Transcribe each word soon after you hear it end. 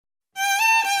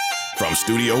From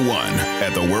Studio One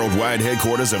at the worldwide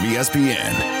headquarters of ESPN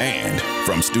and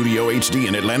from Studio HD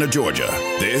in Atlanta, Georgia,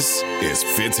 this is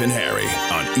Fitz and Harry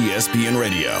on ESPN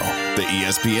Radio, the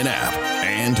ESPN app,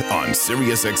 and on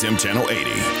SiriusXM Channel 80.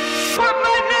 Put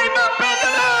my name up in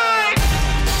the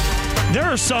line! There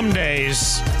are some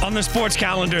days on the sports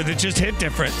calendar that just hit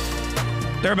different.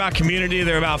 They're about community,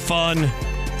 they're about fun,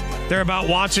 they're about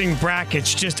watching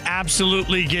brackets just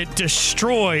absolutely get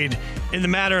destroyed in the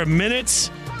matter of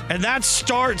minutes. And that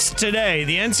starts today.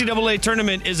 The NCAA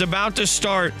tournament is about to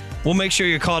start. We'll make sure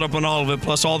you're caught up on all of it,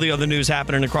 plus all the other news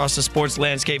happening across the sports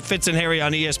landscape. Fitz and Harry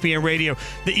on ESPN Radio,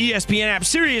 the ESPN app,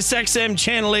 SiriusXM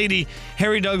Channel 80.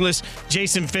 Harry Douglas,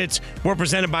 Jason Fitz. We're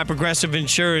presented by Progressive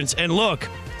Insurance. And look,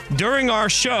 during our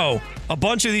show, a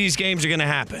bunch of these games are going to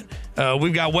happen.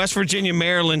 We've got West Virginia,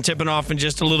 Maryland tipping off in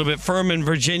just a little bit. Furman,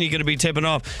 Virginia going to be tipping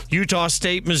off. Utah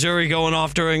State, Missouri going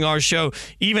off during our show.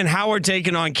 Even Howard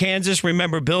taking on Kansas.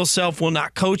 Remember, Bill Self will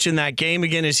not coach in that game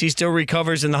again as he still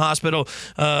recovers in the hospital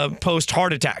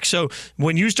post-heart attack. So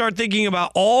when you start thinking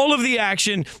about all of the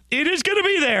action, it is going to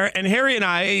be there. And Harry and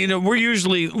I, we're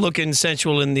usually looking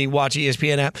sensual in the Watch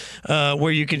ESPN app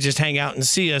where you can just hang out and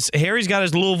see us. Harry's got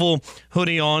his Louisville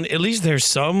hoodie on. At least there's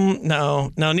some.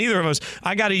 No, neither of us.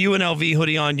 I got a UNLV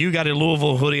hoodie on. You got a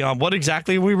Louisville hoodie on. What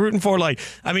exactly are we rooting for?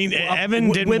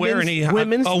 Evan didn't wear any.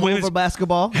 Women's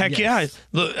basketball. Heck yes.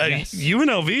 Yeah. Look, yes.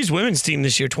 UNLV's women's team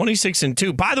this year,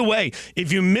 26-2. By the way,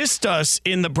 if you missed us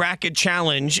in the bracket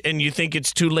challenge and you think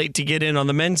it's too late to get in on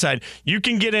the men's side, you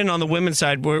can get in on the women's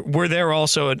side. We're there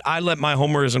also, and I let my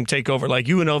homerism take over. Like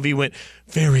UNLV went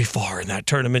very far in that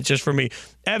tournament just for me.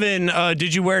 Evan,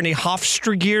 did you wear any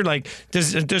Hofstra gear? Like,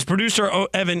 does producer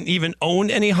Evan even own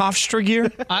any Hofstra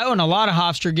gear? I own a lot of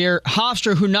Hofstra gear.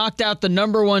 Hofstra, who knocked out the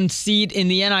number one seed in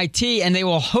the NIT, and they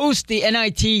will host the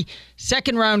NIT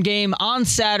second round game on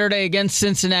Saturday against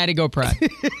Cincinnati. Go Pride.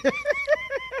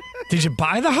 Did you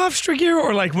buy the Hofstra gear?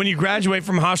 Or like when you graduate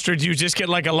from Hofstra, do you just get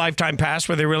like a lifetime pass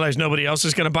where they realize nobody else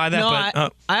is going to buy that? No,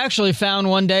 I actually found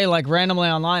one day, like randomly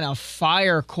online, a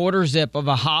fire quarter zip of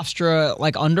a Hofstra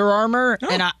like Under Armour,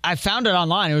 and I found it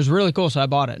online. It was really cool, so I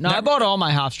bought it. I bought all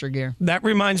my Hofstra gear. That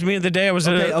reminds me of the day I was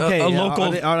at a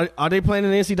local. Are they playing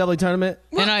in the NCAA tournament?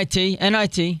 NIT.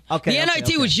 Okay. The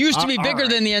NIT was used to be bigger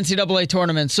than the NCAA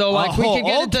tournament, so we could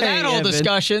get into that whole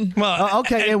discussion. Well,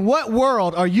 okay. In what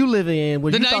world are you living in?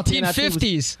 The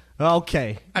 1950s.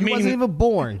 Okay. I wasn't even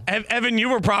born. Evan, you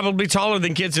were probably taller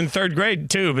than kids in third grade,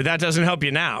 too, but that doesn't help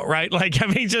you now, right?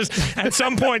 Just at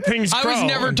some point, things grow. I was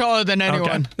never taller than anyone.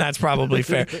 Okay, that's probably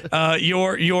fair.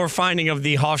 Your finding of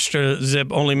the Hofstra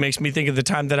zip only makes me think of the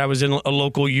time that I was in a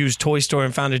local used toy store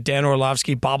and found a Dan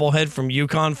Orlovsky bobblehead from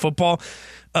UConn football.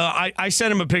 I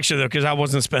sent him a picture, though, because I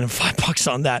wasn't spending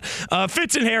 $5 on that.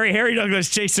 Fitz and Harry Douglas,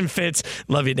 Jason Fitz.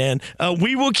 Love you, Dan.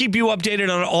 We will keep you updated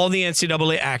on all the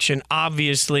NCAA action,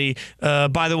 obviously.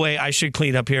 By the way, I should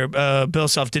clean up here. Bill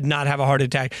Self did not have a heart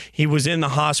attack. He was in the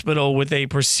hospital with a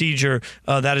procedure.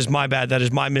 That is my bad. That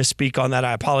is my misspeak on that.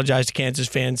 I apologize to Kansas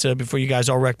fans before you guys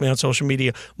all wreck me on social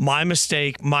media. My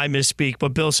mistake, my misspeak.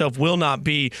 But Bill Self will not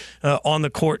be on the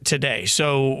court today.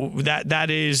 So that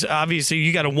is, obviously,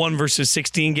 you got a 1 versus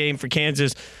 16 game for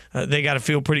Kansas. They got to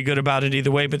feel pretty good about it either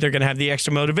way, but they're going to have the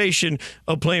extra motivation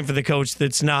of playing for the coach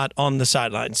that's not on the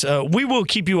sidelines. We will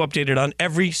keep you updated on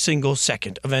every single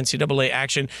second of NCAA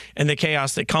action and the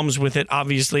chaos that comes with it,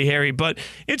 obviously, Harry. But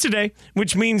it's a day,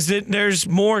 which means that there's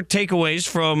more takeaways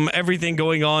from everything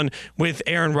going on with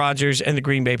Aaron Rodgers and the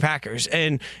Green Bay Packers.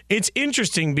 And it's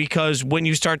interesting because when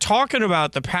you start talking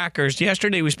about the Packers,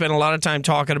 yesterday we spent a lot of time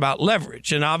talking about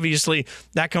leverage. And obviously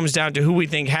that comes down to who we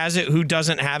think has it, who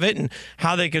doesn't have it, and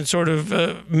how they can sort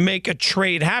of make a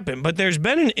trade happen. But there's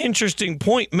been an interesting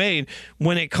point made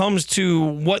when it comes to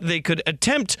what they could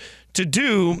attempt to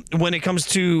do when it comes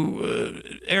to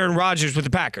Aaron Rodgers with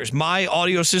the Packers. My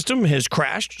audio system has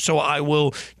crashed, so I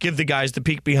will give the guys the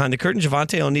peek behind the curtain.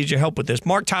 Javante, I'll need your help with this.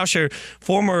 Mark Tauscher,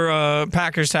 former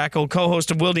Packers tackle, co-host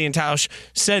of Wilde and Tausch,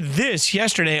 said this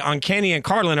yesterday on Kenny and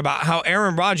Carlin about how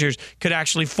Aaron Rodgers could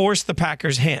actually force the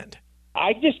Packers' hand.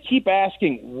 I just keep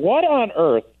asking, what on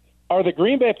earth are the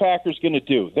Green Bay Packers going to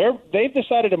do? They've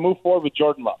decided to move forward with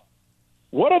Jordan Love.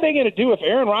 What are they going to do if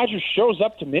Aaron Rodgers shows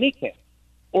up to minicamp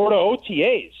or to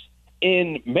OTAs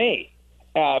in May?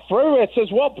 For everybody that says,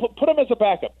 well, put him as a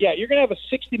backup. Yeah, you're going to have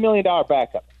a $60 million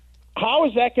backup. How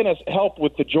is that going to help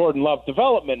with the Jordan Love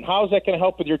development? How is that going to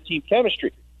help with your team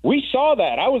chemistry? We saw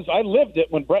that. I lived it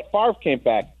when Brett Favre came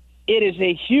back. It is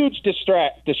a huge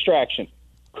distraction.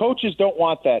 Coaches don't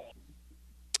want that.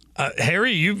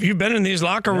 Harry, you've been in these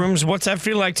locker rooms. What's that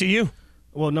feel like to you?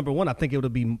 Well, number one, I think it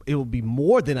will be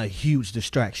more than a huge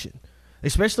distraction.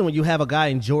 especially when you have a guy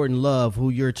in Jordan Love who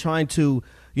you're trying to,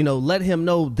 let him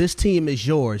know this team is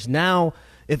yours. Now,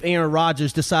 if Aaron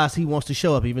Rodgers decides he wants to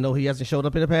show up, even though he hasn't showed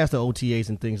up in the past, the OTAs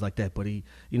and things like that, but he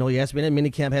has been at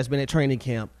minicamp, has been at training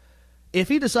camp. If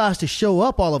he decides to show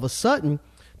up all of a sudden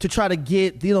to try to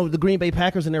get, the Green Bay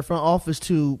Packers in their front office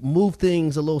to move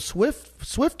things a little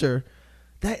swifter,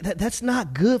 that's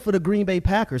not good for the Green Bay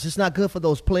Packers. It's not good for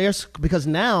those players because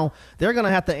now they're going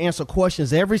to have to answer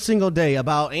questions every single day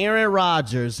about Aaron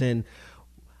Rodgers and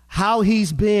how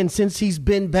he's been since he's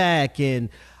been back and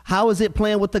how is it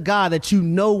playing with the guy that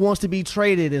wants to be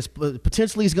traded and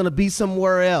potentially is going to be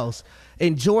somewhere else.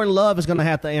 And Jordan Love is going to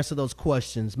have to answer those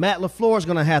questions. Matt LaFleur is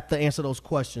going to have to answer those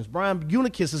questions. Brian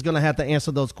Gutekunst is going to have to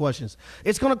answer those questions.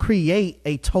 It's going to create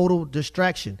a total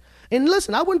distraction. And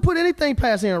listen, I wouldn't put anything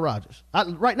past Aaron Rodgers.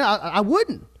 Right now, I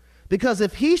wouldn't. Because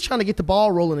if he's trying to get the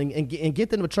ball rolling and get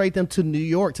them to trade them to New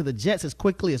York, to the Jets as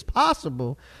quickly as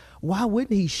possible, why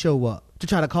wouldn't he show up to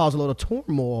try to cause a little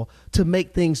turmoil to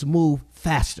make things move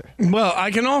faster? Well,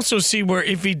 I can also see where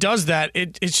if he does that,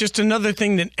 it's just another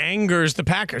thing that angers the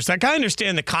Packers. Like, I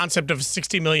understand the concept of a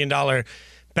 $60 million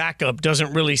backup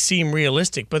doesn't really seem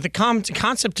realistic, but the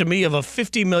concept to me of a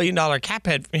 $50 million cap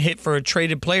hit for a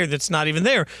traded player that's not even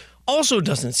there also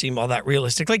doesn't seem all that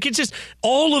realistic. Like, it's just,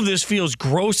 all of this feels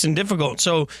gross and difficult.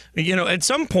 So, at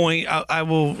some point, I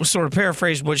will sort of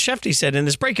paraphrase what Shefty said in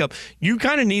this breakup. You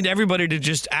kind of need everybody to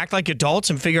just act like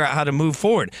adults and figure out how to move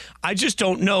forward. I just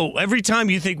don't know. Every time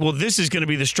you think, well, this is going to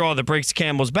be the straw that breaks the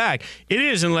camel's back, it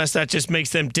is, unless that just makes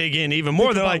them dig in even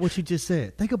more. Think about what you just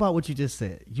said. Think about what you just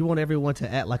said. You want everyone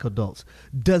to act like adults.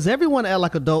 Does everyone act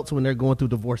like adults when they're going through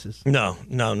divorces? No,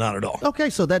 not at all.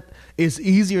 Okay, so that is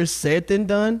easier said than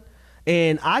done.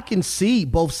 And I can see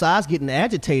both sides getting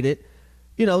agitated.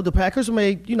 The Packers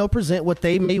may, present what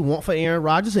they may want for Aaron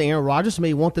Rodgers. And Aaron Rodgers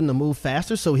may want them to move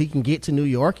faster so he can get to New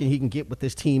York and he can get with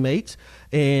his teammates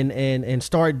and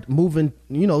start moving,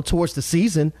 towards the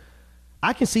season.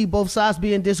 I can see both sides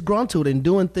being disgruntled and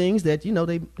doing things that,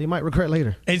 they might regret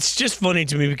later. It's just funny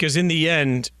to me because in the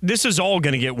end, this is all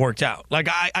going to get worked out. Like,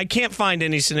 I can't find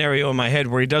any scenario in my head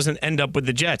where he doesn't end up with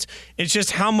the Jets. It's just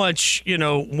how much,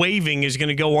 waving is going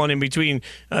to go on in between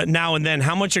now and then.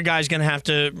 How much are guys going to have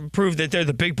to prove that they're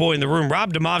the big boy in the room?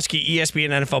 Rob Demovsky, ESPN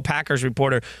NFL Packers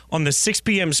reporter on the 6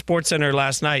 p.m. Sports Center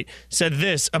last night, said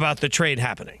this about the trade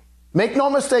happening. Make no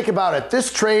mistake about it.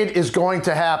 This trade is going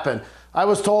to happen. I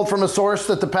was told from a source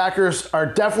that the Packers are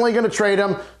definitely going to trade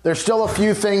him. There's still a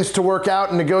few things to work out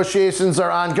and negotiations are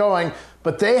ongoing,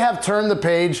 but they have turned the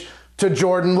page to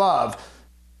Jordan Love.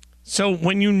 So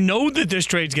when you know that this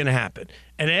trade's going to happen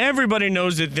and everybody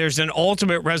knows that there's an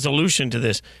ultimate resolution to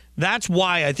this, that's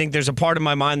why I think there's a part of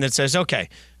my mind that says, okay,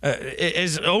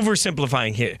 is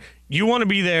oversimplifying here. You want to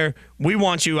be there. We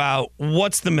want you out.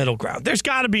 What's the middle ground? There's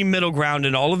got to be middle ground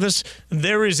in all of this.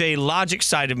 There is a logic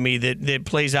side of me that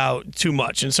plays out too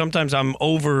much. And sometimes I'm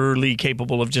overly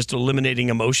capable of just eliminating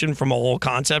emotion from all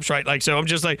concepts, right? Like, so I'm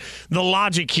just like, the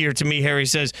logic here to me, Harry,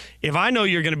 says, if I know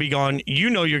you're going to be gone, you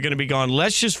know you're going to be gone.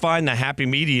 Let's just find the happy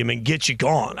medium and get you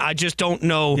gone. I just don't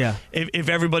know if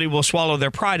everybody will swallow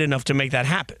their pride enough to make that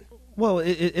happen. Well,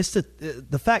 it's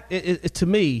the fact, to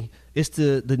me, it's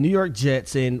the New York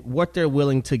Jets and what they're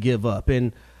willing to give up.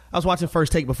 And I was watching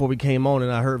First Take before we came on,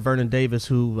 and I heard Vernon Davis,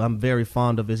 who I'm very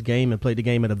fond of his game and played the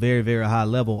game at a very, very high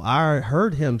level. I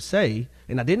heard him say,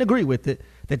 and I didn't agree with it,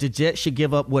 that the Jets should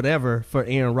give up whatever for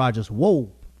Aaron Rodgers.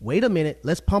 Whoa, wait a minute.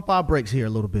 Let's pump our brakes here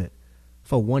a little bit.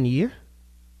 For 1 year?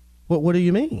 What do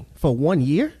you mean? For 1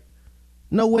 year?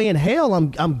 No way in hell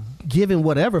I'm giving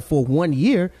whatever for 1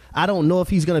 year. I don't know if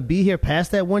he's going to be here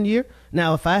past that 1 year.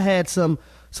 Now, if I had some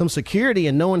security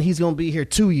and knowing he's going to be here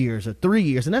 2 years or 3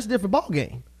 years, and that's a different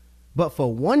ballgame. But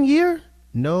for 1 year,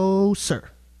 no, sir.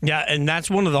 Yeah, and that's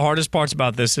one of the hardest parts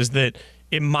about this is that,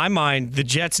 in my mind, the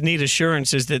Jets need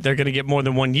assurances that they're going to get more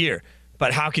than 1 year.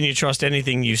 But how can you trust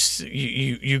anything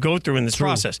you go through in this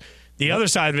process? The other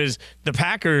side of it is the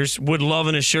Packers would love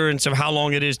an assurance of how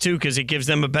long it is, too, because it gives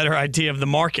them a better idea of the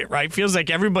market, right? Feels like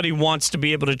everybody wants to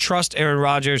be able to trust Aaron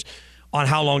Rodgers on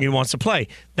how long he wants to play.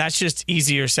 That's just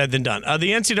easier said than done.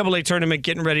 The NCAA tournament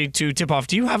getting ready to tip off.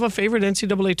 Do you have a favorite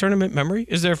NCAA tournament memory?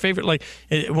 Is there a favorite? Like,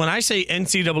 when I say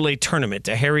NCAA tournament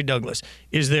to Harry Douglas,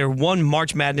 is there one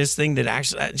March Madness thing that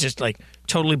actually just, like,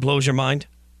 totally blows your mind?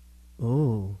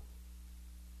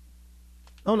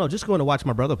 Oh, no, just going to watch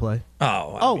my brother play.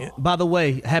 Oh, by the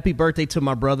way, happy birthday to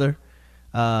my brother.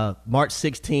 March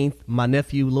 16th. My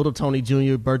nephew, Little Tony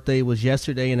Jr., birthday was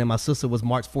yesterday, and then my sister was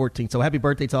March 14th. So happy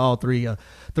birthday to all three of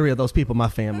those people, my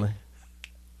family.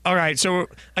 All right, so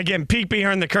again, peek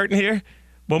behind the curtain here.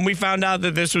 When we found out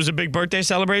that this was a big birthday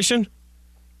celebration,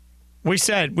 We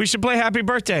said we should play Happy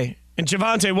Birthday. And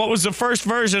Javante, what was the first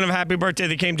version of Happy Birthday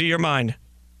that came to your mind?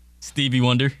 Stevie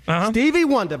Wonder. Stevie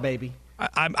Wonder, baby.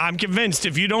 I'm convinced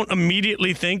if you don't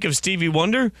immediately think of Stevie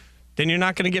Wonder, then you're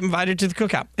not going to get invited to the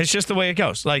cookout. It's just the way it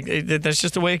goes. That's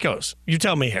just the way it goes. You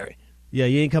tell me, Harry. Yeah,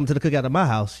 you ain't come to the cookout at my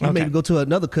house. You Okay. maybe go to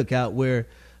another cookout where,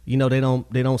 they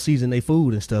don't season their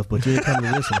food and stuff, but you ain't come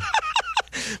to this one.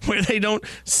 Where they don't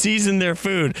season their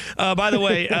food. By the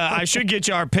way, I should get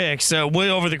you our picks.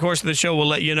 Over the course of the show, we'll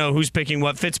let you know who's picking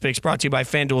what. Fitz Picks brought to you by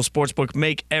FanDuel Sportsbook.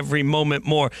 Make every moment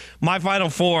more. My Final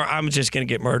Four, I'm just going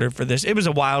to get murdered for this. It was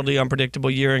a wildly unpredictable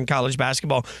year in college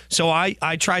basketball. So I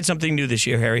tried something new this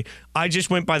year, Harry. I just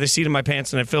went by the seat of my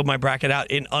pants and I filled my bracket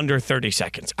out in under 30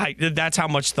 seconds. That's how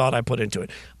much thought I put into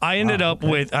it. I ended up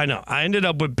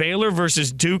with Baylor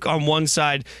versus Duke on one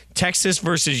side, Texas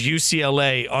versus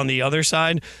UCLA on the other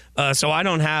side. So I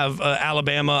don't have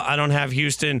Alabama. I don't have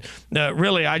Houston.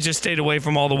 Really, I just stayed away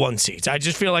from all the one seeds. I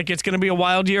just feel like it's going to be a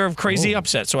wild year of crazy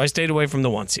upsets, so I stayed away from the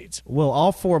one seeds. Well,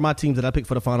 all four of my teams that I picked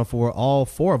for the Final Four, all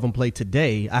four of them play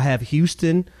today. I have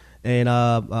Houston, and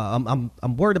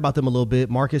I'm worried about them a little bit.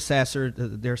 Marcus Sasser,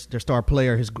 their star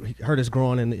player, hurt his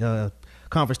groin in the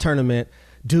conference tournament.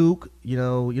 Duke,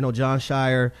 John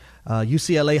Shire,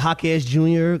 UCLA, Jaquez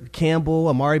Jr., Campbell,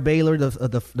 Amari Baylor,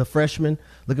 the freshman.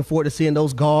 Looking forward to seeing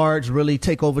those guards really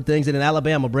take over things. And in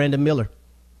Alabama, Brandon Miller.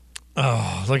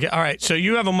 Oh, look! All right, so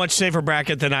you have a much safer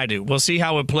bracket than I do. We'll see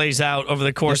how it plays out over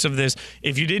the course of this.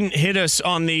 If you didn't hit us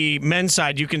on the men's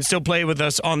side, you can still play with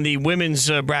us on the women's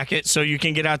bracket, so you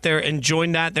can get out there and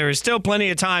join that. There is still plenty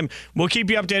of time. We'll keep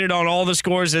you updated on all the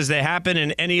scores as they happen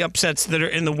and any upsets that are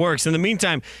in the works. In the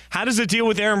meantime, how does the deal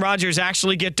with Aaron Rodgers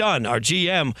actually get done? Our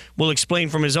GM will explain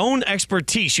from his own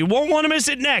expertise. You won't want to miss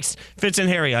it next. Fitz and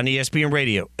Harry on ESPN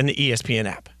Radio and the ESPN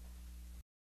app.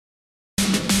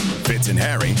 Fitz and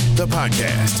Harry, the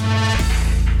podcast.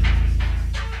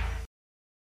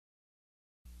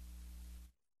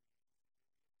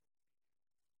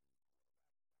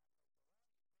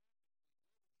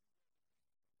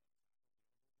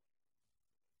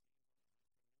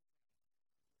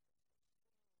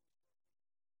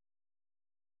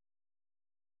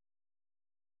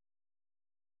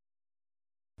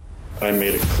 I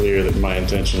made it clear that my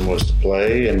intention was to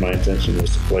play, and my intention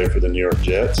was to play for the New York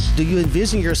Jets. Do you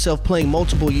envision yourself playing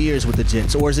multiple years with the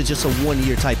Jets, or is it just a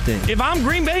one-year type thing? If I'm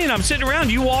Green Bay and I'm sitting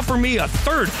around, you offer me a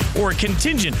third or a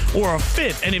contingent or a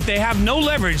fifth, and if they have no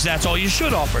leverage, that's all you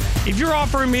should offer. If you're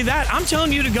offering me that, I'm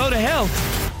telling you to go to hell.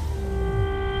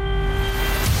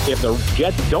 If the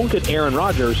Jets don't get Aaron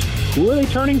Rodgers, who are they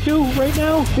turning to right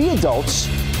now? Be adults,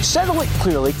 settle it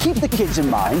clearly, keep the kids in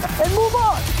mind, and move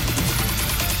on.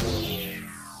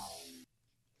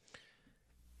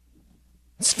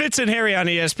 It's Fitz and Harry on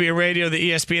ESPN Radio,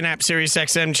 the ESPN app, Sirius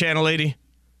XM Channel 80.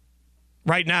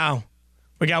 Right now,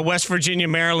 we got West Virginia,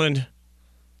 Maryland,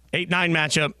 8-9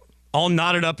 matchup, all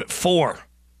knotted up at 4.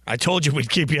 I told you we'd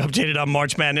keep you updated on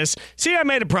March Madness. See, I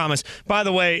made a promise. By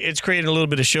the way, it's creating a little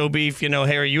bit of show beef.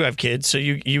 Harry, you have kids, so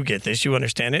you get this. You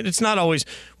understand it. It's not always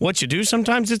what you do.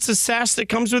 Sometimes it's the sass that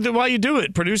comes with it while you do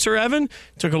it. Producer Evan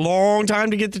took a long time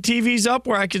to get the TVs up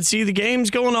where I could see the games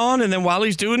going on, and then while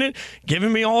he's doing it,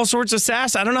 giving me all sorts of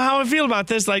sass. I don't know how I feel about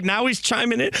this. Like, now he's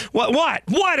chiming in. What,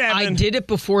 Evan? I did it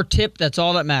before tip. That's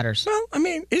all that matters. Well, I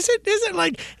mean, is it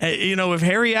like, if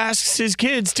Harry asks his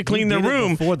kids to clean their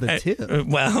room. Before the tip.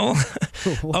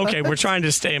 Okay, we're trying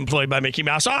to stay employed by Mickey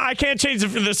Mouse. I can't change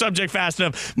the subject fast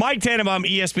enough. Mike Tannenbaum,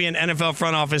 ESPN NFL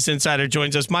front office insider,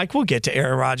 joins us. Mike, we'll get to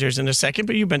Aaron Rodgers in a second,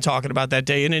 but you've been talking about that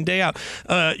day in and day out.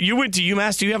 You went to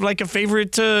UMass. Do you have a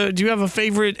favorite? Do you have a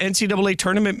favorite NCAA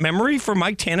tournament memory for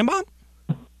Mike Tannenbaum?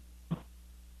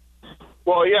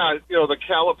 Well, yeah, the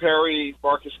Calipari,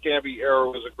 Marcus Camby era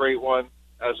was a great one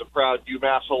as a proud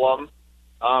UMass alum.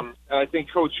 And I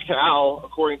think Coach Cal,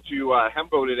 according to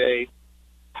Hembo today,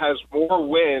 has more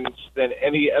wins than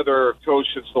any other coach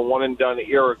since the one-and-done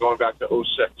era going back to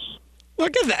 2006.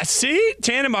 Look at that. See?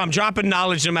 Tannenbaum dropping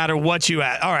knowledge no matter what you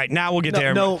at. All right, now we'll get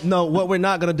there. No. What we're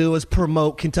not going to do is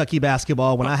promote Kentucky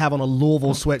basketball when I have on a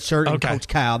Louisville sweatshirt and Coach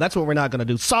Cal. That's what we're not going to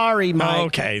do. Sorry,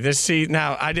 Mike. Okay.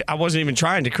 Now, I wasn't even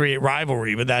trying to create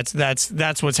rivalry, but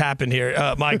that's what's happened here.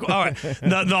 Mike, all right.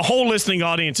 The whole listening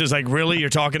audience is like, really? You're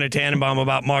talking to Tannenbaum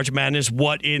about March Madness?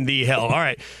 What in the hell? All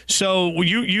right. So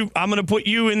I'm going to put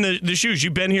you in the shoes.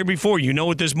 You've been here before. You know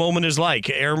what this moment is like.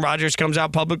 Aaron Rodgers comes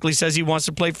out publicly, says he wants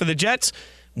to play for the Jets.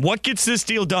 What gets this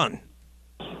deal done?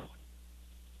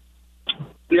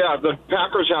 Yeah, the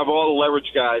Packers have all the leverage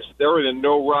guys. They're in a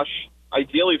no rush.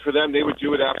 Ideally for them, they would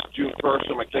do it after June 1st,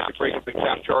 so they could break up the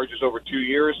cap charges over 2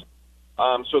 years.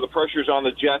 So the pressure's on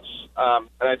the Jets, and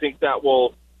I think that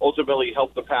will ultimately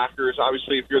help the Packers.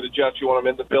 Obviously, if you're the Jets, you want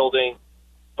him in the building,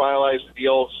 finalize the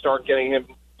deal, start getting him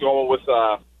going with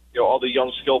all the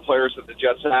young skill players that the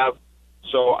Jets have.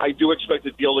 So I do expect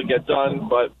the deal to get done,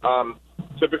 but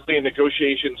typically in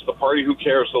negotiations, the party who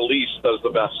cares the least does the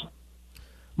best.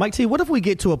 Mike T, what if we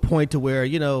get to a point to where,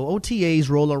 OTAs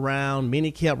roll around,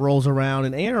 minicamp rolls around,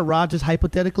 and Aaron Rodgers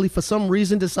hypothetically for some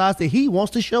reason decides that he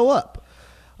wants to show up?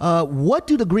 What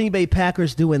do the Green Bay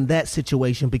Packers do in that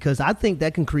situation? Because I think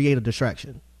that can create a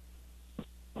distraction.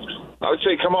 I would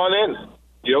say come on in.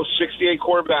 68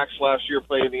 quarterbacks last year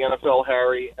played in the NFL,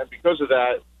 Harry, and because of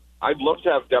that, I'd love to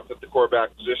have depth at the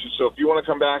quarterback position. So if you want to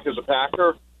come back as a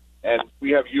Packer and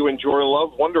we have you and Jordan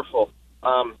Love, wonderful.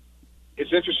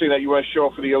 It's interesting that you want to show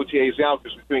up for the OTAs now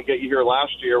because we couldn't get you here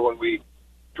last year when we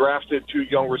drafted 2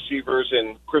 young receivers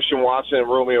in Christian Watson and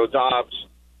Romeo Doubs.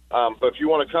 But if you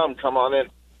want to come on in.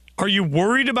 Are you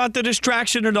worried about the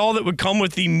distraction at all that would come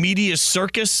with the media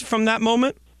circus from that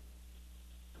moment?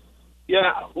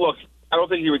 Yeah, look, I don't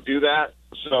think he would do that.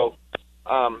 So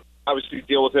obviously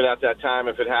deal with it at that time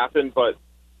if it happened. But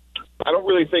I don't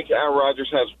really think Aaron Rodgers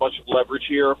has much leverage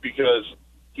here because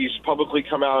he's publicly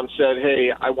come out and said, hey,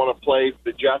 I want to play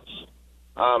the Jets.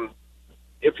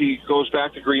 If he goes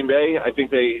back to Green Bay, I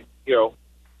think they,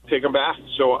 take him back.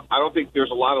 So I don't think there's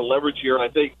a lot of leverage here. And I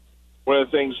think one of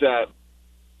the things that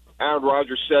Aaron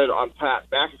Rodgers said on Pat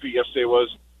McAfee yesterday was,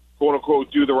 quote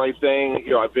unquote, do the right thing.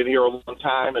 I've been here a long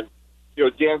time. And,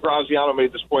 Dan Graziano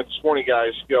made this point this morning,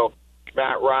 guys.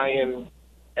 Matt Ryan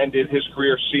ended his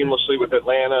career seamlessly with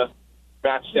Atlanta.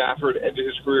 Matt Stafford ended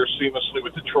his career seamlessly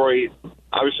with Detroit.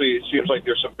 Obviously, it seems like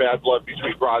there's some bad blood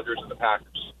between Rodgers and the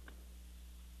Packers.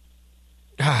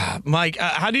 Mike,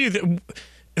 how do you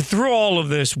through all of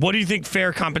this, what do you think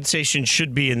fair compensation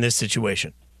should be in this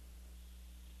situation?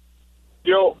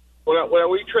 When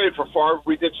we traded for Favre,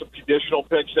 we did some conditional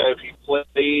picks that if he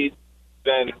played,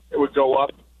 then it would go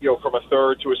up, from a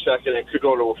third to a second. It could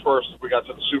go to a first if we got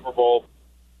to the Super Bowl.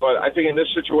 But I think in this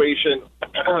situation,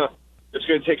 it's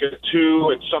going to take a 2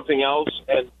 and something else.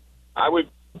 And if I was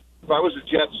the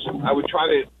Jets, I would try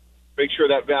to make sure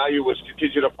that value was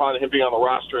contingent upon him being on the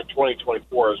roster in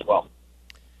 2024 as well.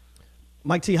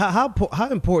 Mike T, how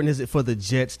important is it for the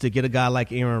Jets to get a guy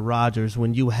like Aaron Rodgers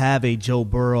when you have a Joe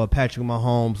Burrow, a Patrick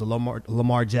Mahomes, a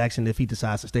Lamar Jackson, if he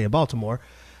decides to stay in Baltimore,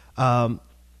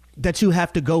 that you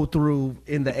have to go through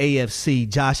in the AFC,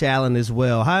 Josh Allen as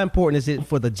well? How important is it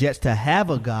for the Jets to have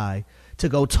a guy to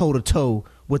go toe-to-toe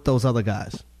with those other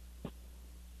guys?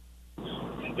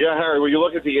 Yeah, Harry, when you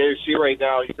look at the AFC right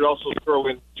now, you could also throw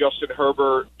in Justin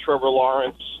Herbert, Trevor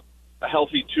Lawrence, a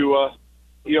healthy Tua.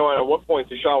 And at one point,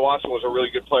 Deshaun Watson was a really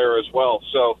good player as well.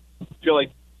 So I feel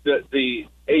like the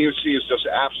AFC is just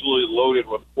absolutely loaded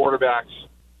with quarterbacks.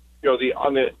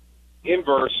 On the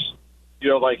inverse,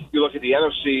 like you look at the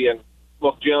NFC and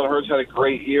look, Jalen Hurts had a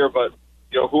great year, but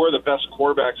who are the best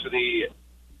quarterbacks in the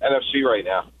NFC right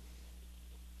now?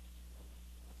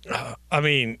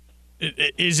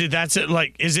 Is it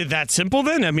that simple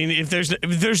then? I mean, if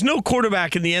there's no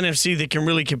quarterback in the NFC that can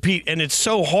really compete, and it's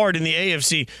so hard in the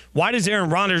AFC, why does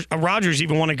Aaron Rodgers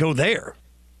even want to go there?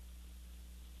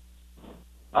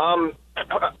 I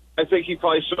think he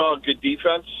probably saw a good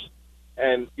defense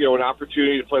and an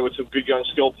opportunity to play with some good young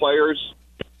skill players.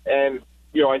 And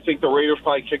I think the Raiders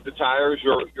probably kicked the tires.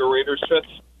 Your Raiders fits,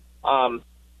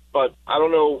 but I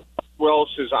don't know what else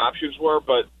his options were,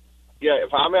 but. Yeah,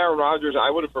 if I'm Aaron Rodgers, I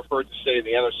would have preferred to stay in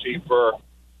the NFC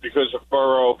because of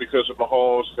Burrow, because of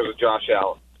Mahomes, because of Josh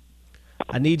Allen.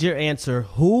 I need your answer.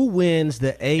 Who wins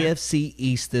the AFC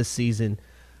East this season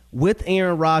with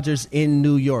Aaron Rodgers in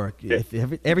New York? Yeah.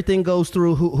 If everything goes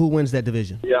through, who wins that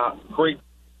division? Yeah, great.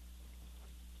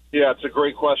 Yeah, it's a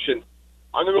great question.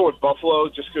 I'm going to go with Buffalo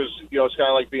just because, it's kind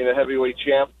of like being a heavyweight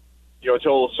champ,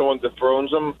 until someone dethrones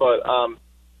them. But,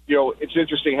 it's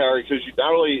interesting, Harry, because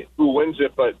not only who wins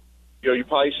it, but you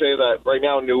probably say that right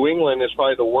now New England is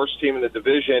probably the worst team in the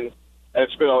division, and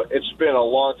it's been a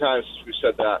long time since we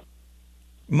said that.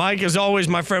 Mike, as always,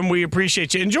 my friend, we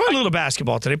appreciate you. Enjoy a little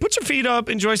basketball today. Put your feet up.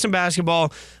 Enjoy some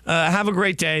basketball. Have a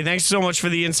great day. Thanks so much for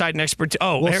the insight and expertise.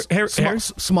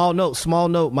 Small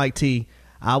note, Mike T.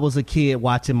 I was a kid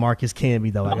watching Marcus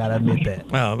Camby, though. I got to admit that.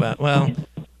 Well,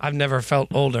 I've never felt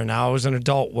older now. I was an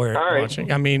adult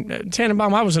watching. I mean,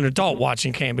 Tannenbaum, I was an adult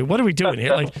watching Camby. What are we doing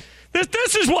here?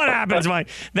 This is what happens, Mike.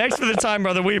 Thanks for the time,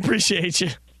 brother. We appreciate you.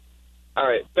 All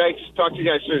right. Thanks. Talk to you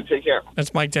guys soon. Take care.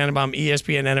 That's Mike Tannenbaum,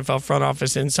 ESPN NFL front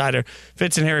office insider.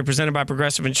 Fitz and Harry, presented by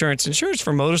Progressive Insurance. Insurance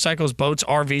for motorcycles, boats,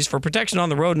 RVs, for protection on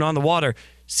the road and on the water.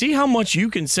 See how much you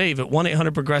can save at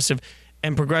 1-800-PROGRESSIVE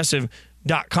and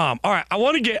Progressive.com. All right.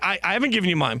 I haven't given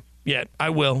you mine. yet. I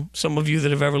will. Some of you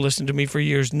that have ever listened to me for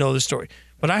years know the story.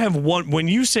 But I have one. When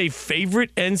you say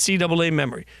favorite NCAA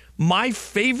memory, my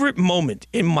favorite moment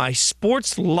in my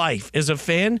sports life as a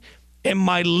fan and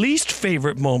my least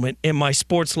favorite moment in my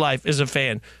sports life as a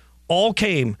fan all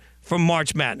came from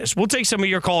March Madness. We'll take some of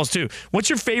your calls, too. What's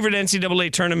your favorite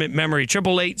NCAA tournament memory?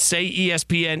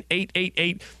 888-SAY-ESPN,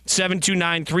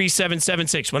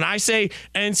 888-729-3776. When I say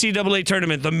NCAA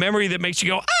tournament, the memory that makes you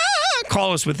go,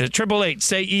 call us with it.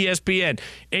 888-SAY-ESPN,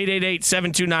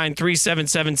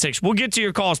 888-729-3776. We'll get to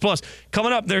your calls. Plus,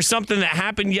 coming up, there's something that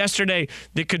happened yesterday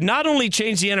that could not only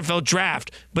change the NFL draft,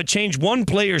 but change one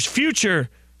player's future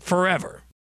forever.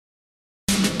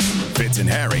 Fitz and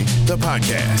Harry, the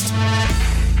podcast.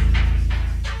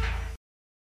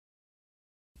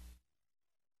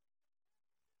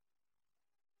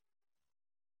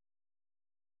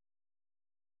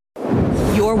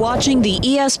 You're watching the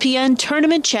ESPN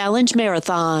Tournament Challenge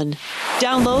Marathon.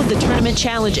 Download the Tournament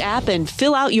Challenge app and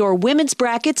fill out your women's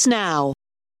brackets now.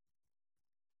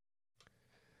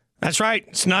 That's right.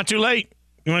 It's not too late.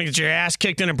 You want to get your ass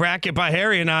kicked in a bracket by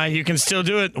Harry and I, you can still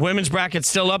do it. The women's bracket's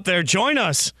still up there. Join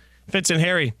us, Fitz and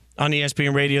Harry, on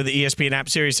ESPN Radio, the ESPN app,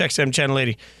 Sirius XM Channel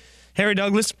 80. Harry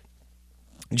Douglas,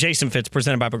 Jason Fitz,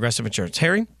 presented by Progressive Insurance.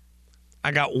 Harry,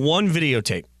 I got one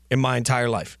videotape in my entire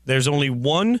life. There's only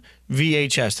one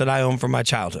VHS that I own from my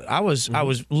childhood. I was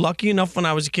lucky enough when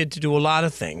I was a kid to do a lot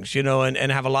of things,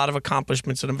 and have a lot of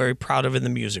accomplishments that I'm very proud of in the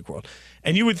music world.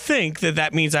 And you would think that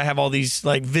that means I have all these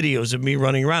like videos of me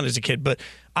running around as a kid, but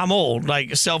I'm old.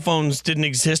 Like, cell phones didn't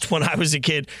exist when I was a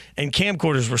kid, and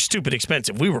camcorders were stupid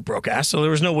expensive. We were broke ass, so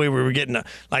there was no way we were getting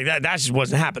like that. That just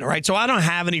wasn't happening, right? So I don't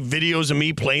have any videos of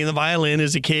me playing the violin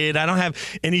as a kid. I don't have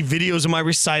any videos of my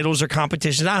recitals or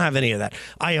competitions. I don't have any of that.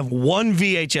 I have one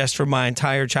VHS from my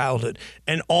entire childhood,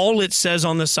 and all it says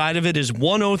on the side of it is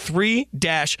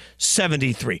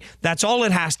 103-73. That's all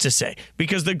it has to say,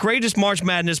 because the greatest March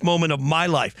Madness moment of my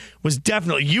life was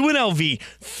definitely UNLV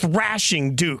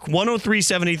thrashing Duke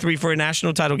 103-73 for a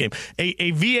national title game.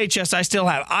 A VHS I still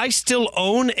have. I still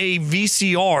own a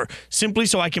VCR simply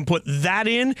so I can put that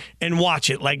in and watch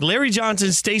it. Like Larry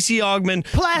Johnson, Stacey Augmon.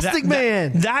 Plastic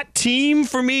Man. That team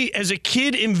for me as a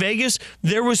kid in Vegas,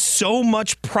 there was so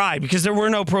much pride because there were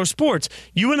no pro sports.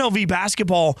 UNLV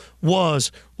basketball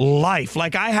was life.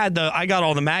 Like I got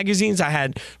all the magazines. I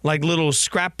had like little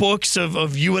scrapbooks of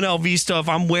UNLV stuff.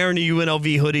 I'm wearing a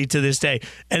UNLV hoodie to this day.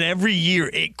 And every year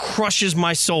it crushes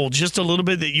my soul just a little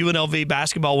bit that UNLV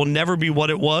basketball will never be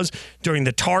what it was during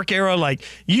the Tark era. Like,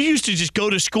 you used to just go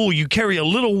to school. You carry a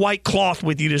little white cloth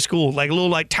with you to school, like a little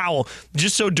like towel,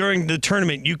 just so during the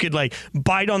tournament you could like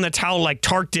bite on the towel like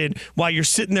Tark did while you're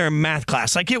sitting there in math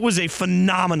class. Like, it was a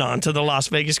phenomenon to the Las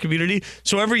Vegas community.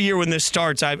 So every year when this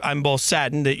starts, I'm both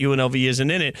saddened that UNLV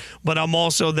isn't in it, but I'm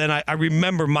also then I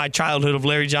remember my childhood of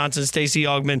Larry Johnson, Stacey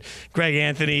Augmon, Greg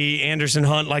Anthony, Anderson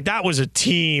Hunt. Like, that was a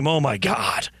team. Oh my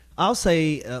God. I'll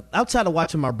say, outside of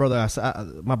watching my brother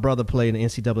play in the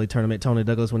NCAA tournament, Tony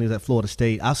Douglas, when he was at Florida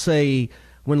State, I'll say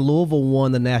when Louisville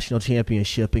won the national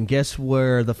championship, and guess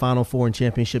where the Final Four and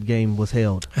championship game was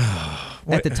held?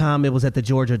 At the time, it was at the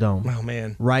Georgia Dome. Oh,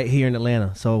 man. Right here in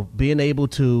Atlanta. So being able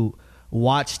to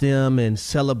watch them and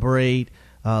celebrate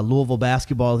Louisville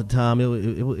basketball at the time,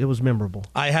 it was memorable.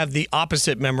 I have the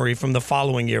opposite memory from the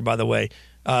following year, by the way.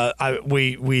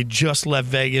 We just left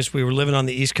Vegas. We were living on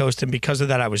the East Coast, and because of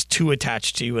that, I was too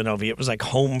attached to UNLV. It was like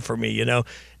home for me,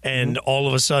 And all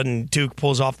of a sudden, Duke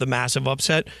pulls off the massive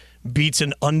upset, beats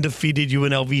an undefeated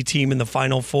UNLV team in the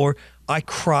Final Four. I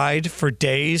cried for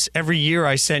days. Every year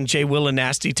I send Jay Will a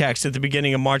nasty text at the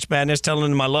beginning of March Madness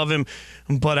telling him I love him,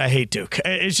 but I hate Duke.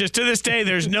 It's just, to this day,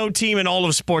 there's no team in all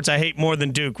of sports I hate more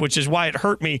than Duke, which is why it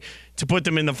hurt me to put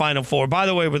them in the Final Four. By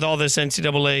the way, with all this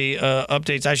NCAA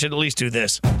updates, I should at least do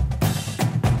this.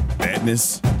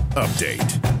 Madness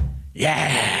Update.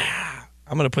 Yeah.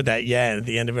 I'm going to put that yeah at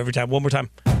the end of every time. One more time.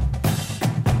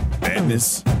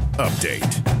 Madness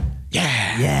Update.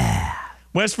 Yeah. Yeah.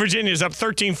 West Virginia's up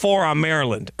 13-4 on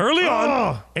Maryland. Early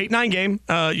on, 8-9 game.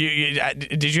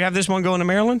 Did you have this one going to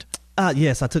Maryland?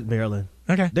 Yes, I took Maryland.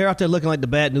 Okay. They're out there looking like the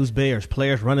Bad News Bears,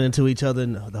 players running into each other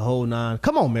and the whole nine.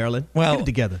 Come on, Maryland. Well, get it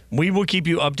together. We will keep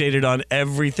you updated on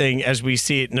everything as we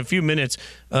see it. In a few minutes,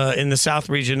 in the South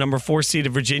region, number 4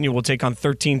 seeded Virginia will take on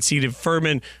 13 seeded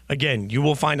Furman. Again, you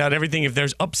will find out everything. If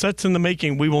there's upsets in the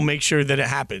making, we will make sure that it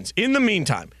happens. In the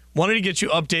meantime, wanted to get you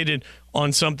updated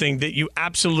on something that you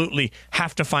absolutely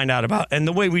have to find out about. And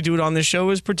the way we do it on this show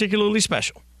is particularly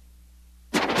special.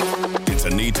 It's a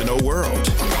need-to-know world.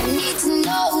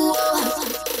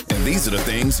 And these are the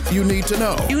things you need to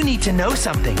know. You need to know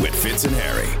something. With Fitz and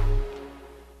Harry.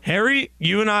 Harry,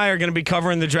 you and I are going to be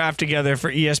covering the draft together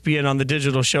for ESPN on the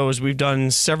digital show as we've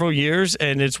done several years,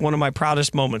 and it's one of my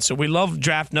proudest moments. So we love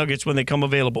draft nuggets when they come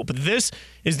available. But this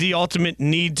is the ultimate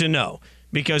need to know,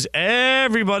 because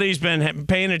everybody's been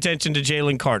paying attention to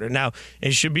Jalen Carter. Now,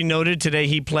 it should be noted today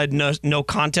he pled no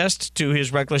contest to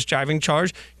his reckless driving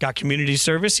charge, got community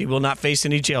service. He will not face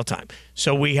any jail time.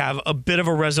 So we have a bit of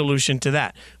a resolution to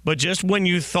that. But just when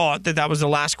you thought that was the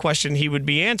last question he would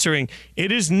be answering,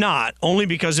 it is not, only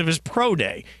because of his pro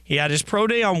day. He had his pro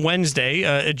day on Wednesday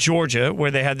at Georgia,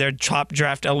 where they had their top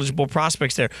draft eligible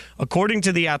prospects there. According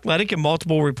to The Athletic and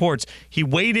multiple reports, he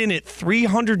weighed in at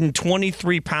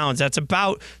 323 pounds. That's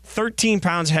about 13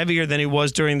 pounds heavier than he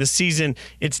was during the season.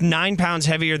 It's 9 pounds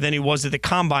heavier than he was at the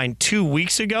combine 2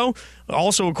 weeks ago.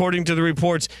 Also, according to the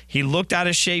reports, he looked out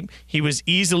of shape. He was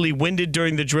easily winded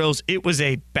during the drills. It was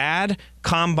a bad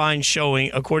combine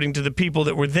showing, according to the people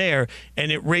that were there,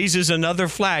 and it raises another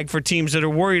flag for teams that are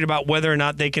worried about whether or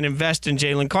not they can invest in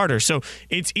Jalen Carter. So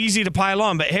it's easy to pile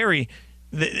on, but Harry,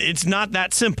 it's not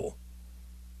that simple.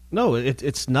 No,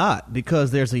 it's not,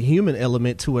 because there's a human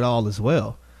element to it all as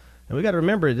well. And we got to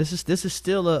remember, this is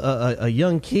still a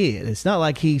young kid. It's not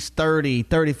like he's 30,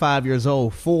 35 years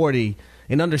old, 40,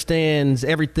 and understands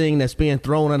everything that's being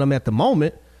thrown at him at the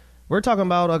moment. We're talking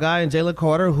about a guy in Jalen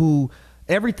Carter who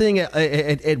everything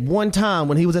at one time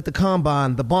when he was at the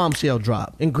combine, the bombshell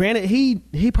dropped. And granted,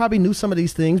 he probably knew some of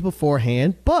these things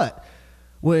beforehand, but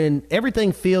when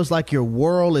everything feels like your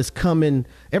world is coming,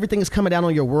 everything is coming down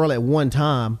on your world at one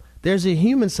time, there's a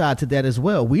human side to that as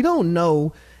well. We don't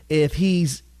know if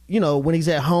he's, when he's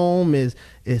at home, is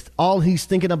all he's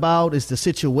thinking about is the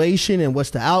situation and what's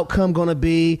the outcome going to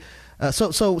be.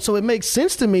 So it makes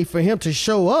sense to me for him to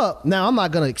show up. Now, I'm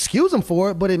not going to excuse him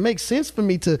for it, but it makes sense for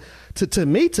me to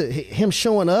him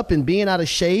showing up and being out of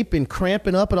shape and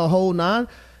cramping up and a whole nine.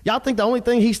 Y'all think the only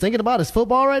thing he's thinking about is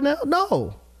football right now?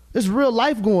 No. There's real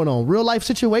life going on, real life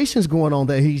situations going on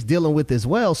that he's dealing with as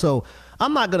well. So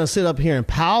I'm not going to sit up here and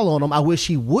pile on him. I wish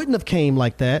he wouldn't have came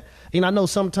like that. And I know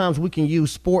sometimes we can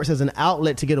use sports as an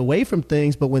outlet to get away from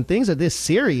things, but when things are this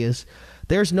serious,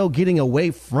 there's no getting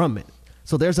away from it.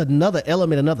 So there's another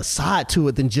element, another side to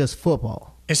it than just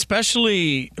football.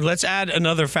 Especially, let's add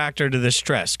another factor to this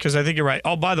stress, because I think you're right.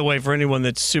 Oh, by the way, for anyone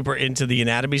that's super into the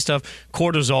anatomy stuff,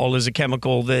 cortisol is a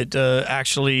chemical that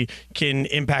actually can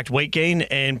impact weight gain,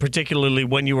 and particularly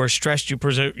when you are stressed, you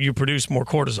produce more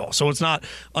cortisol. So it's not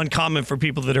uncommon for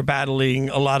people that are battling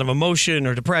a lot of emotion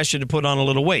or depression to put on a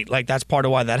little weight. Like, that's part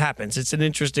of why that happens. It's an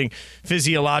interesting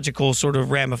physiological sort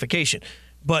of ramification.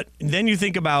 But then you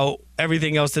think about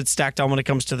everything else that's stacked on when it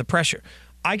comes to the pressure.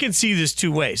 I can see this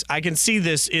two ways. I can see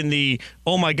this in the,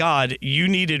 oh my God, you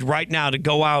needed right now to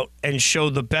go out and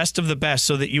show the best of the best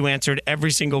so that you answered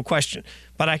every single question.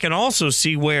 But I can also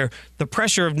see where the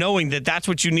pressure of knowing that that's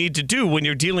what you need to do when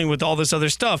you're dealing with all this other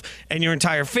stuff and your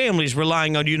entire family's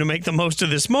relying on you to make the most of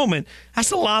this moment,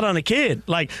 that's a lot on a kid.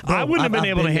 Like, bro, I wouldn't have been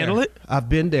able to handle it. I've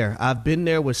been there. I've been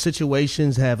there where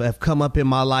situations have come up in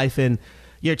my life, and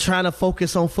you're trying to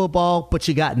focus on football, but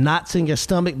you got knots in your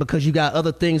stomach because you got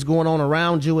other things going on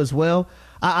around you as well.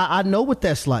 I know what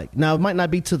that's like. Now, it might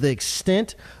not be to the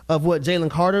extent of what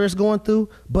Jalen Carter is going through,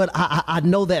 but I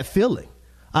know that feeling.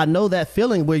 I know that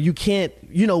feeling where you can't,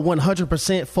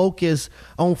 100% focus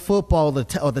on football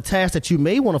or the task that you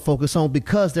may want to focus on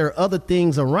because there are other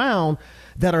things around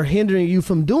that are hindering you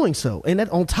from doing so. And that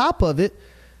on top of it,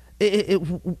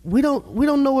 we don't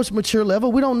know his mature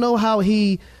level. We don't know how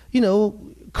he,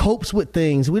 copes with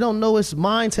things. We don't know his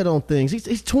mindset on things.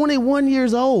 He's 21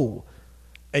 years old.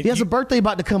 He has a birthday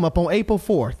about to come up on April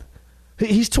 4th.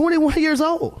 He's 21 years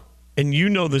old. And you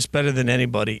know this better than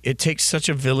anybody. It takes such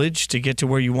a village to get to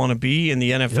where you want to be in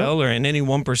the NFL or in any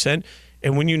 1%.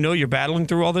 And when you know you're battling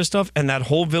through all this stuff, and that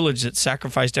whole village that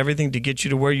sacrificed everything to get you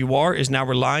to where you are is now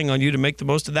relying on you to make the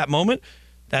most of that moment,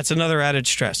 that's another added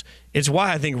stress. It's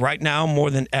why I think right now, more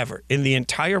than ever, in the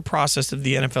entire process of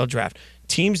the NFL draft,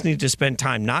 teams need to spend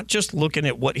time not just looking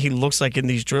at what he looks like in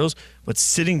these drills, but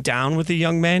sitting down with the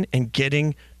young man and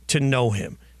getting to know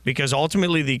him. Because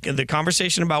ultimately, the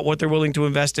conversation about what they're willing to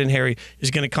invest in, Harry,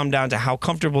 is going to come down to how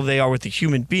comfortable they are with the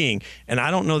human being. And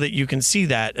I don't know that you can see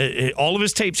that. All of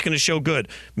his tape's going to show good.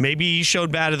 Maybe he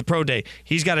showed bad at the pro day.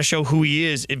 He's got to show who he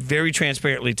is very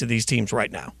transparently to these teams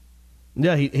right now.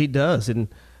 Yeah, he does. And,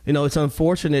 it's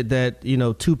unfortunate that,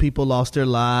 two people lost their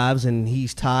lives, and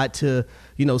he's tied to,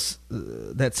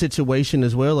 that situation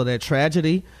as well, or that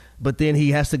tragedy. But then he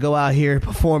has to go out here and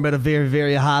perform at a very,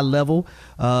 very high level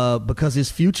because his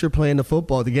future playing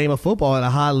the game of football at a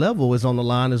high level is on the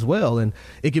line as well. And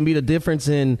it can be the difference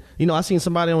in, I seen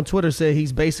somebody on Twitter say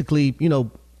he's basically,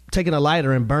 taking a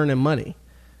lighter and burning money.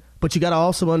 But you got to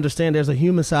also understand there's a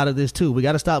human side of this too. We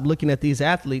got to stop looking at these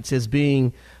athletes as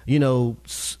being,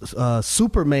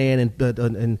 Superman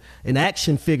and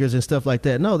action figures and stuff like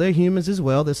that. No, they're humans as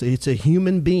well. It's a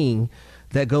human being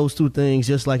that goes through things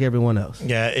just like everyone else.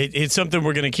 Yeah, it's something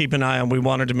we're going to keep an eye on. We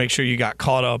wanted to make sure you got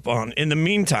caught up on. In the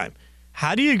meantime,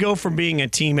 how do you go from being a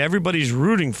team everybody's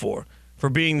rooting for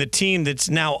being the team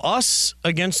that's now us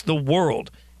against the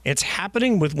world? It's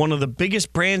happening with one of the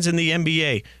biggest brands in the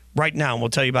NBA right now, and we'll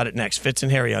tell you about it next. Fitz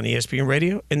and Harry on ESPN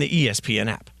Radio and the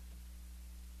ESPN app.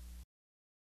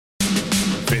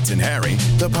 Fitz and Harry,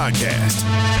 the podcast.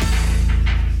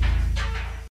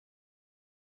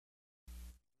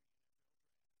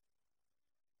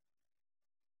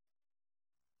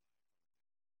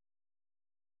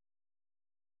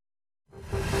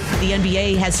 The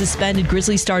NBA has suspended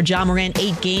Grizzlies star Ja Morant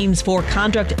 8 games for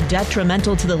conduct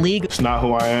detrimental to the league. It's not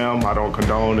who I am. I don't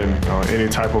condone any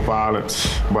type of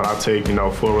violence, but I take,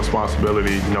 full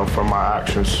responsibility, for my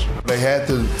actions. They had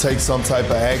to take some type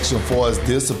of action for his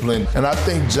discipline, and I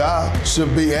think Ja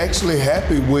should be actually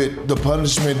happy with the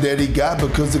punishment that he got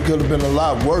because it could have been a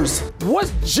lot worse.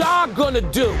 What's Ja gonna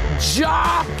do?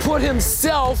 Ja put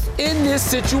himself in this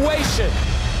situation.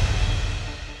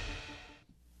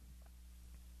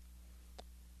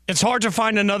 It's hard to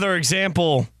find another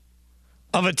example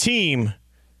of a team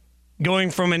going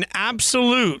from an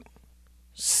absolute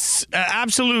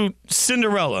Cinderella,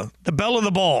 the belle of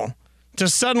the ball, to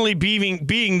suddenly being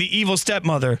the evil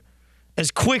stepmother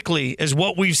as quickly as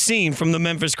what we've seen from the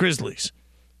Memphis Grizzlies.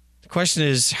 The question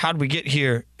is, how did we get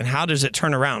here, and how does it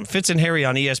turn around? Fitz and Harry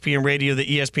on ESPN Radio, the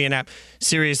ESPN app,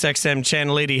 Sirius XM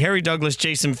Channel 80. Harry Douglas,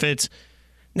 Jason Fitz.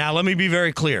 Now, let me be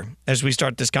very clear as we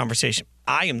start this conversation.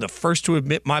 I am the first to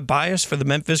admit my bias for the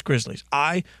Memphis Grizzlies.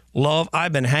 I've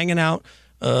been hanging out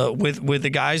with the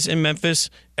guys in Memphis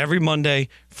every Monday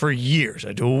for years.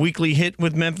 I do a weekly hit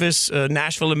with Memphis.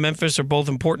 Nashville and Memphis are both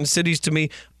important cities to me.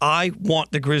 I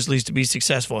want the Grizzlies to be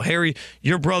successful. Harry,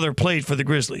 your brother played for the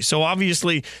Grizzlies. So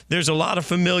obviously there's a lot of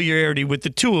familiarity with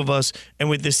the two of us and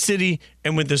with this city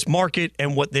and with this market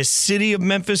and what this city of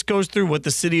Memphis goes through, what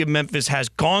the city of Memphis has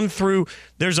gone through.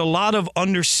 There's a lot of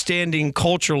understanding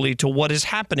culturally to what is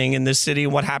happening in this city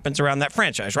and what happens around that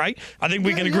franchise, right? I think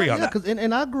we can agree on that.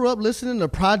 And I grew up listening to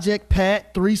Project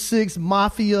Pat, 3-6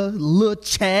 Mafia, Lil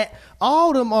Chat,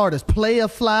 all them artists, Player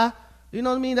Fly. You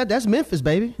know what I mean? That's Memphis,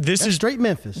 baby. That's straight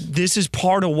Memphis. This is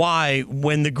part of why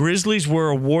when the Grizzlies were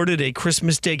awarded a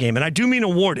Christmas Day game, and I do mean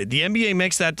awarded, the NBA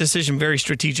makes that decision very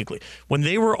strategically. When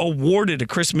they were awarded a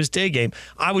Christmas Day game,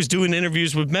 I was doing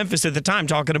interviews with Memphis at the time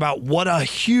talking about what a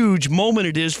huge moment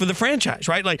it is for the franchise,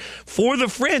 right? Like, for the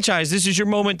franchise, this is your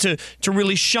moment to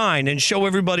really shine and show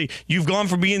everybody you've gone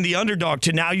from being the underdog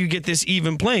to now you get this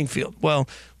even playing field. Well,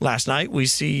 last night we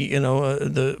see,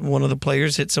 one of the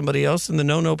players hit somebody else in the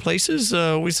no-no places.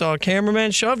 We saw a cameraman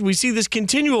shoved. We see this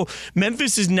continual.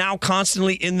 Memphis is now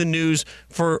constantly in the news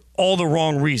for all the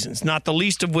wrong reasons, not the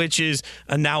least of which is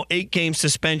a now 8-game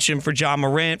suspension for Ja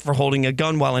Morant for holding a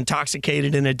gun while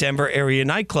intoxicated in a Denver area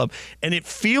nightclub. And it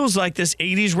feels like this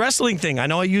 80s wrestling thing. I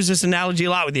know I use this analogy a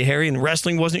lot with you, Harry, and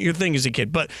wrestling wasn't your thing as a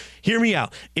kid, but hear me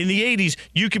out. In the 80s,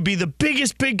 you could be the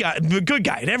biggest good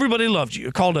guy, and everybody loved you.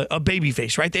 You're called a baby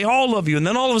face, right? They all love you. And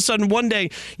then all of a sudden, one day,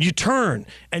 you turn.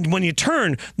 And when you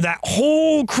turn, that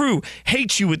whole crew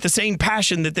hates you with the same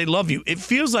passion that they love you. It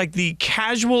feels like the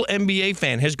casual NBA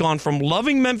fan has gone from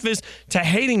loving Memphis to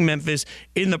hating Memphis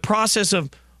in the process of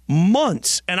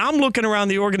months. And I'm looking around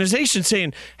the organization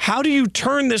saying, how do you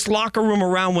turn this locker room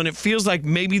around when it feels like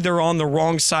maybe they're on the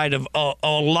wrong side of a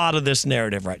lot of this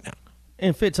narrative right now?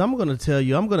 And Fitz, I'm going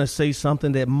to say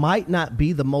something that might not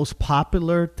be the most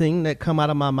popular thing that come out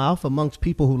of my mouth amongst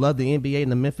people who love the NBA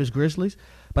and the Memphis Grizzlies,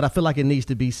 but I feel like it needs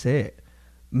to be said.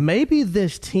 Maybe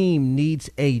this team needs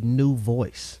a new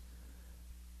voice,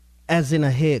 as in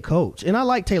a head coach. And I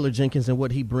like Taylor Jenkins and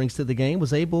what he brings to the game.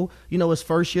 Was able, his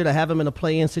first year to have him in a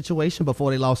play-in situation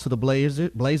before they lost to the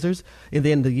Blazers. And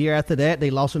then the year after that, they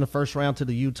lost in the first round to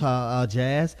the Utah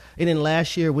Jazz. And then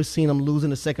last year, we've seen them lose in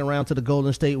the second round to the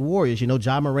Golden State Warriors.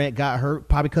 Ja Morant got hurt,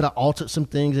 probably could have altered some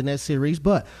things in that series,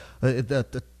 but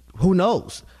who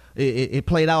knows? It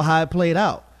played out how it played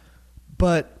out.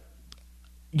 But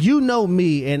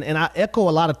me, and I echo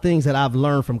a lot of things that I've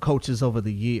learned from coaches over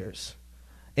the years.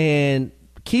 And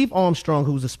Keith Armstrong,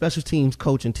 who's a special teams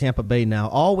coach in Tampa Bay now,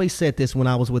 always said this when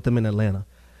I was with him in Atlanta.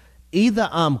 Either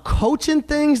I'm coaching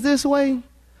things this way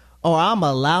or I'm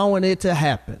allowing it to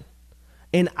happen.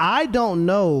 And I don't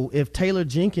know if Taylor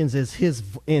Jenkins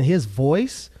in his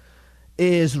voice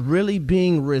is really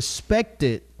being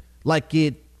respected like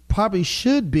it probably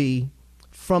should be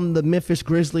from the Memphis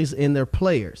Grizzlies and their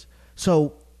players.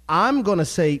 So I'm going to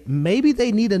say maybe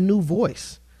they need a new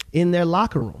voice in their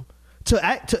locker room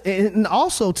and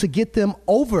also to get them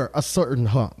over a certain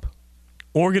hump.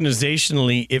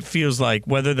 Organizationally, it feels like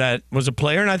whether that was a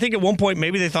player, and I think at one point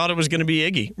maybe they thought it was going to be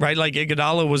Iggy, right? Like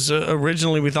Iguodala was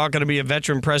originally we thought going to be a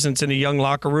veteran presence in a young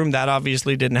locker room. That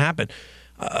obviously didn't happen.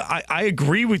 I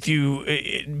agree with you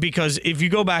because if you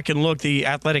go back and look, The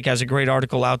Athletic has a great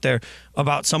article out there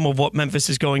about some of what Memphis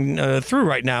is going through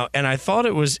right now. And I thought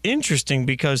it was interesting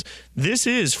because this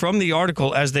is from the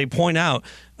article, as they point out,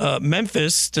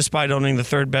 Memphis, despite owning the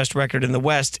third best record in the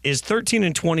West, is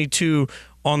 13-22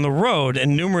 on the road.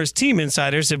 And numerous team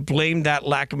insiders have blamed that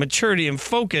lack of maturity and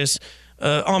focus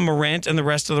on Morant and the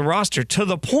rest of the roster, to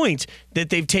the point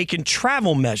that they've taken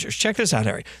travel measures. Check this out,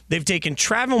 Harry. They've taken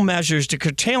travel measures to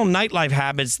curtail nightlife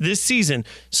habits this season,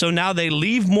 so now they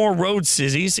leave more road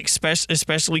cities,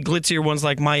 especially glitzier ones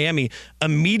like Miami,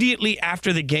 immediately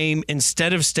after the game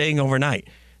instead of staying overnight.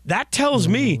 That tells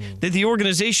me that the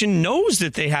organization knows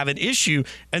that they have an issue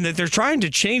and that they're trying to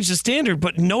change the standard,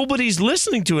 but nobody's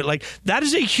listening to it. Like, that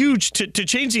is a huge, to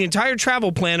change the entire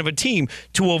travel plan of a team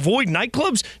to avoid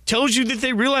nightclubs tells you that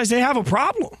they realize they have a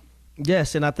problem.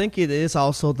 Yes, and I think it is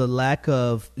also the lack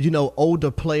of, older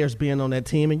players being on that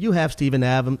team. And you have Steven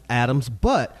Adams,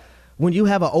 but when you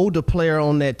have an older player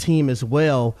on that team as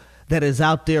well that is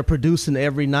out there producing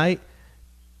every night,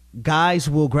 guys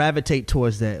will gravitate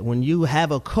towards that. When you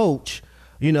have a coach,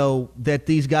 that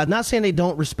these guys, not saying they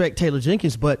don't respect Taylor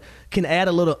Jenkins, but can add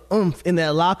a little oomph in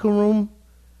that locker room,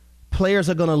 players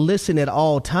are going to listen at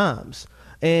all times.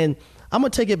 And I'm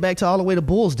going to take it back to all the way to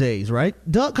Bulls days, right?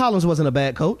 Doug Collins wasn't a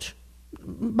bad coach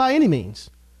by any means.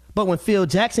 But when Phil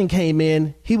Jackson came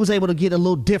in, he was able to get a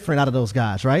little different out of those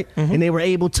guys, right? Mm-hmm. And they were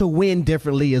able to win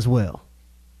differently as well.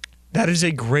 That is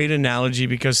a great analogy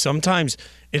because sometimes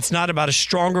it's not about a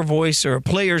stronger voice or a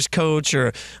player's coach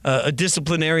or a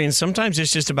disciplinarian. Sometimes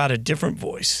it's just about a different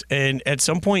voice. And at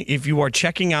some point, if you are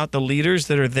checking out the leaders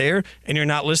that are there and you're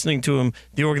not listening to them,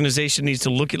 the organization needs to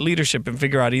look at leadership and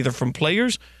figure out either from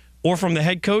players or from the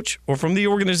head coach or from the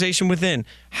organization within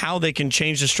how they can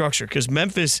change the structure, because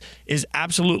Memphis is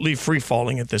absolutely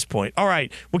free-falling at this point. All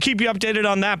right, we'll keep you updated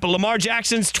on that, but Lamar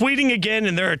Jackson's tweeting again,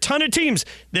 and there are a ton of teams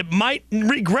that might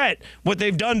regret what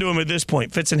they've done to him at this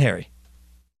point. Fitz and Harry.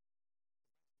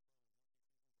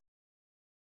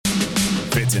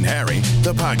 Fitz and Harry,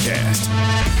 the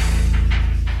podcast.